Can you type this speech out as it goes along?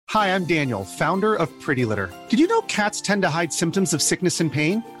Hi, I'm Daniel, founder of Pretty Litter. Did you know cats tend to hide symptoms of sickness and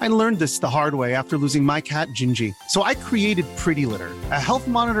pain? I learned this the hard way after losing my cat, Gingy. So I created Pretty Litter, a health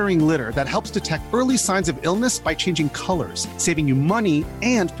monitoring litter that helps detect early signs of illness by changing colors, saving you money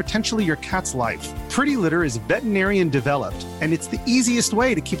and potentially your cat's life. Pretty Litter is veterinarian developed, and it's the easiest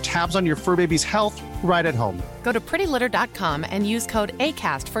way to keep tabs on your fur baby's health right at home. Go to prettylitter.com and use code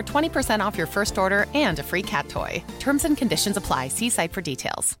ACAST for 20% off your first order and a free cat toy. Terms and conditions apply. See site for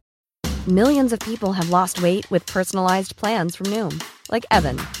details. Millions of people have lost weight with personalized plans from Noom. Like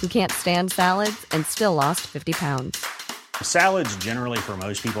Evan, who can't stand salads and still lost 50 pounds. Salads generally for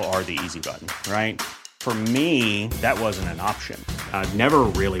most people are the easy button, right? For me, that wasn't an option. I never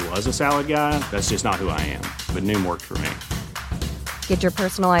really was a salad guy. That's just not who I am. But Noom worked for me. Get your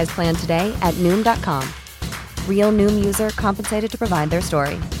personalized plan today at Noom.com. Real Noom user compensated to provide their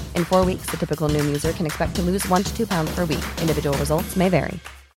story. In 4 weeks, the typical Noom user can expect to lose 1 to 2 pounds per week. Individual results may vary.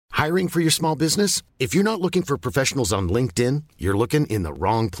 Hiring for your small business? If you're not looking for professionals on LinkedIn, you're looking in the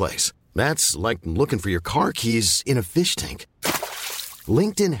wrong place. That's like looking for your car keys in a fish tank.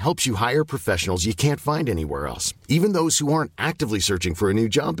 LinkedIn helps you hire professionals you can't find anywhere else, even those who aren't actively searching for a new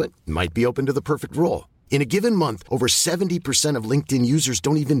job but might be open to the perfect role. In a given month, over 70% of LinkedIn users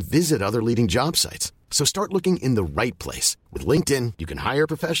don't even visit other leading job sites. So start looking in the right place. With LinkedIn, you can hire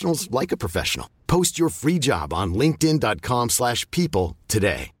professionals like a professional. Post your free job on linkedin.com/people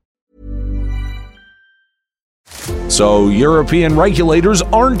today. So European regulators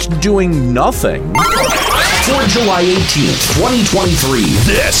aren't doing nothing. For July 18th, 2023,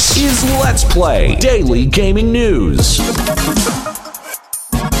 this Is Let's Play Daily Gaming News.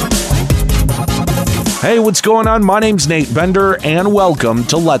 Hey, what's going on? My name's Nate Bender, and welcome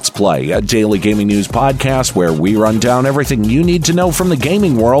to Let's Play, a daily gaming news podcast where we run down everything you need to know from the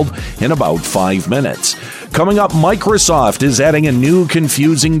gaming world in about 5 minutes. Coming up, Microsoft is adding a new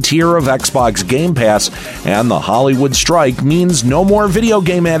confusing tier of Xbox Game Pass, and the Hollywood strike means no more video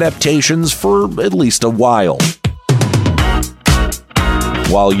game adaptations for at least a while.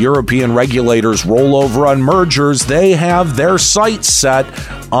 While European regulators roll over on mergers, they have their sights set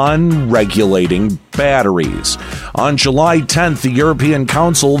on regulating batteries. On July 10th, the European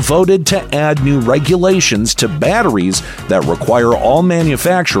Council voted to add new regulations to batteries that require all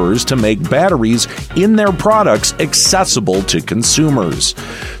manufacturers to make batteries in their products accessible to consumers.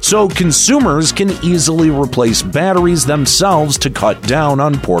 So consumers can easily replace batteries themselves to cut down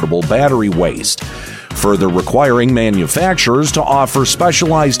on portable battery waste, further requiring manufacturers to offer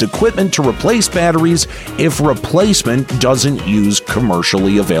specialized equipment to replace batteries if replacement doesn't use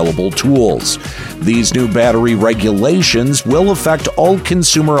commercially available tools. These new battery regulations will affect all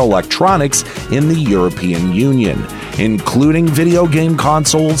consumer electronics in the European Union, including video game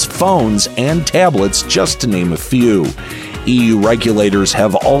consoles, phones, and tablets, just to name a few. EU regulators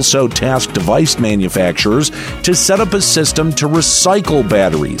have also tasked device manufacturers to set up a system to recycle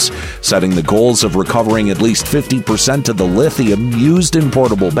batteries, setting the goals of recovering at least 50% of the lithium used in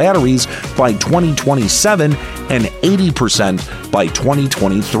portable batteries by 2027 and 80% by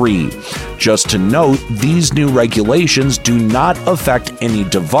 2023. Just to note, these new regulations do not affect any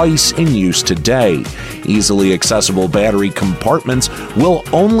device in use today. Easily accessible battery compartments will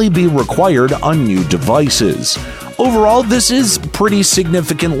only be required on new devices. Overall, this is pretty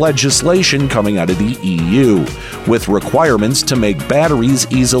significant legislation coming out of the EU. With requirements to make batteries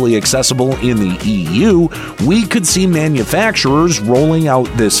easily accessible in the EU, we could see manufacturers rolling out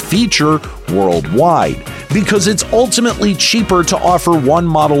this feature worldwide, because it's ultimately cheaper to offer one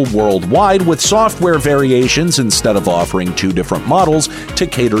model worldwide with software variations instead of offering 2 different models to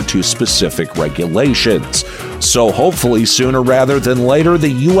cater to specific regulations. So hopefully sooner rather than later, the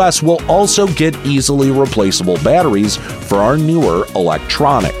US will also get easily replaceable batteries for our newer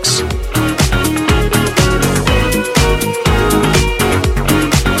electronics.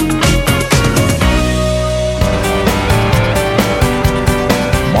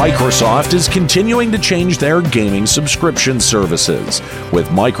 Microsoft is continuing to change their gaming subscription services, with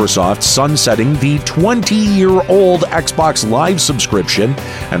Microsoft sunsetting the 20-year-old Xbox Live subscription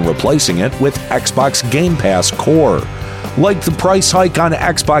and replacing it with Xbox Game Pass Core. Like the price hike on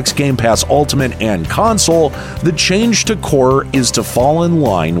Xbox Game Pass Ultimate and Console, the change to Core is to fall in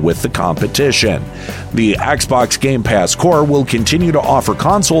line with the competition. The Xbox Game Pass Core will continue to offer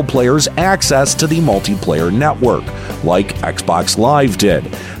console players access to the multiplayer network, like Xbox Live did.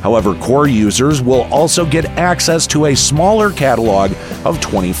 However, Core users will also get access to a smaller catalog of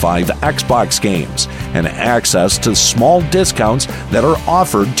 25 Xbox games and access to small discounts that are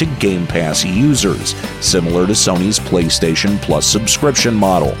offered to Game Pass users, similar to Sony's PlayStation Plus subscription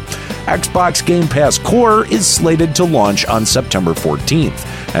model. Xbox Game Pass Core is slated to launch on September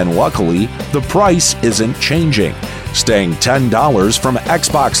 14th, And luckily, the price isn't changing, staying $10 from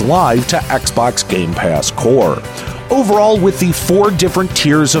Xbox Live to Xbox Game Pass Core. Overall, with the 4 different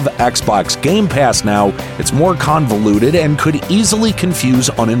tiers of Xbox Game Pass now, it's more convoluted and could easily confuse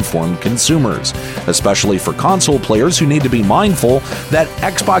uninformed consumers, especially for console players who need to be mindful that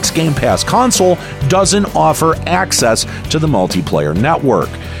Xbox Game Pass Console doesn't offer access to the multiplayer network.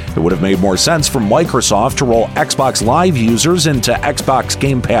 It would have made more sense for Microsoft to roll Xbox Live users into Xbox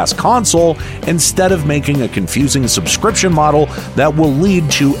Game Pass Console instead of making a confusing subscription model that will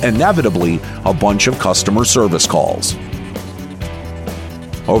lead to, inevitably, a bunch of customer service calls.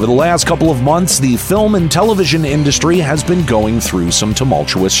 Over the last couple of months, the film and television industry has been going through some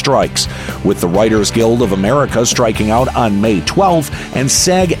tumultuous strikes, with the Writers Guild of America striking out on May 12th and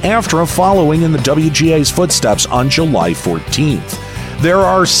SAG-AFTRA following in the WGA's footsteps on July 14th. There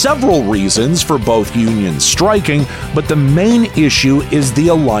are several reasons for both unions striking, but the main issue is the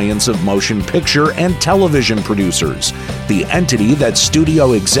Alliance of Motion Picture and Television Producers, the entity that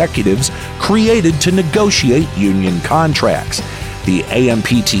studio executives created to negotiate union contracts. The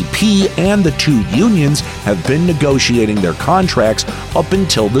AMPTP and the 2 unions have been negotiating their contracts up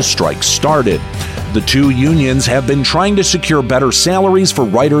until the strike started. The 2 unions have been trying to secure better salaries for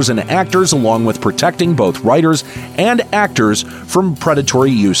writers and actors, along with protecting both writers and actors from predatory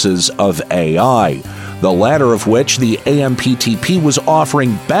uses of AI. The latter of which, the AMPTP, was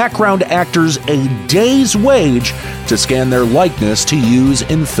offering background actors a day's wage to scan their likeness to use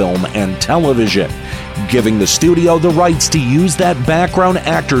in film and television, giving the studio the rights to use that background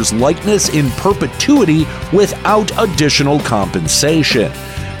actor's likeness in perpetuity without additional compensation.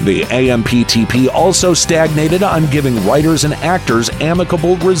 The AMPTP also stagnated on giving writers and actors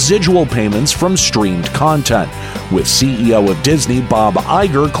amicable residual payments from streamed content, with CEO of Disney Bob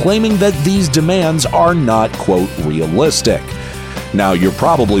Iger claiming that these demands are not, quote, realistic. Now, you're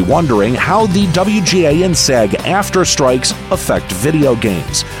probably wondering how the WGA and SAG-AFTRA strikes affect video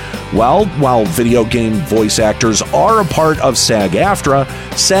games. Well, while video game voice actors are a part of SAG-AFTRA,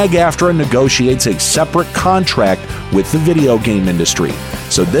 SAG-AFTRA negotiates a separate contract with the video game industry.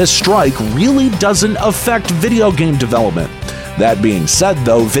 So this strike really doesn't affect video game development. That being said,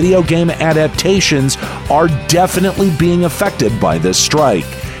 though, video game adaptations are definitely being affected by this strike.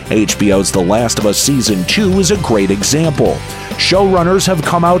 HBO's The Last of Us Season 2 is a great example. Showrunners have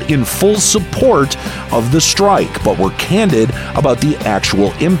come out in full support of the strike, but were candid about the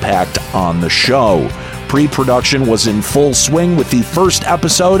actual impact on the show. Pre-production was in full swing, with the first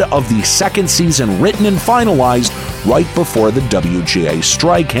episode of the 2nd season written and finalized right before the WGA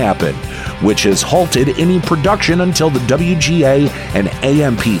strike happened, which has halted any production until the WGA and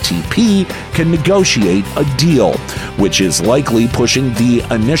AMPTP can negotiate a deal, which is likely pushing the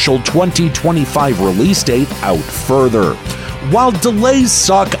initial 2025 release date out further. While delays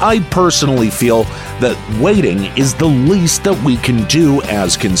suck, I personally feel that waiting is the least that we can do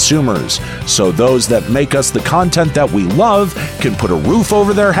as consumers, so those that make us the content that we love can put a roof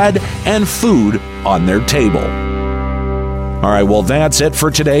over their head and food on their table. All right, well, that's it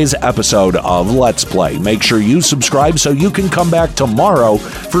for today's episode of Let's Play. Make sure you subscribe so you can come back tomorrow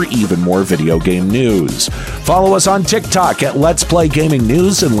for even more video game news. Follow us on TikTok at Let's Play Gaming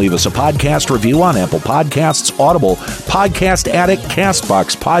News and leave us a podcast review on Apple Podcasts, Audible, Podcast Addict,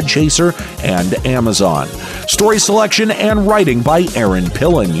 CastBox, Podchaser, and Amazon. Story selection and writing by Aaron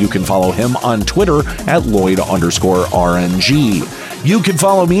Pillen. You can follow him on Twitter at Lloyd_RNG. You can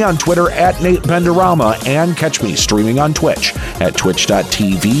follow me on Twitter at NateBenderama and catch me streaming on Twitch at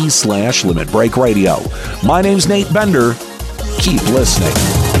twitch.tv/Limit Break Radio. My name's Nate Bender. Keep listening.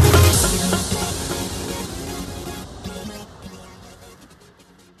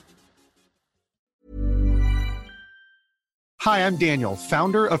 Hi, I'm Daniel,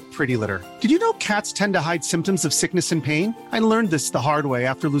 founder of Pretty Litter. Did you know cats tend to hide symptoms of sickness and pain? I learned this the hard way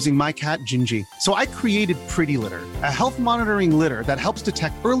after losing my cat, Gingy. So I created Pretty Litter, a health monitoring litter that helps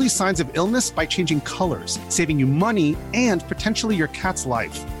detect early signs of illness by changing colors, saving you money and potentially your cat's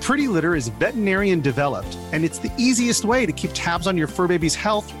life. Pretty Litter is veterinarian developed, and it's the easiest way to keep tabs on your fur baby's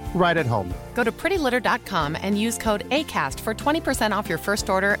health right at home. Go to prettylitter.com and use code ACAST for 20% off your first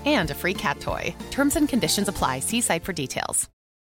order and a free cat toy. Terms and conditions apply. See site for details.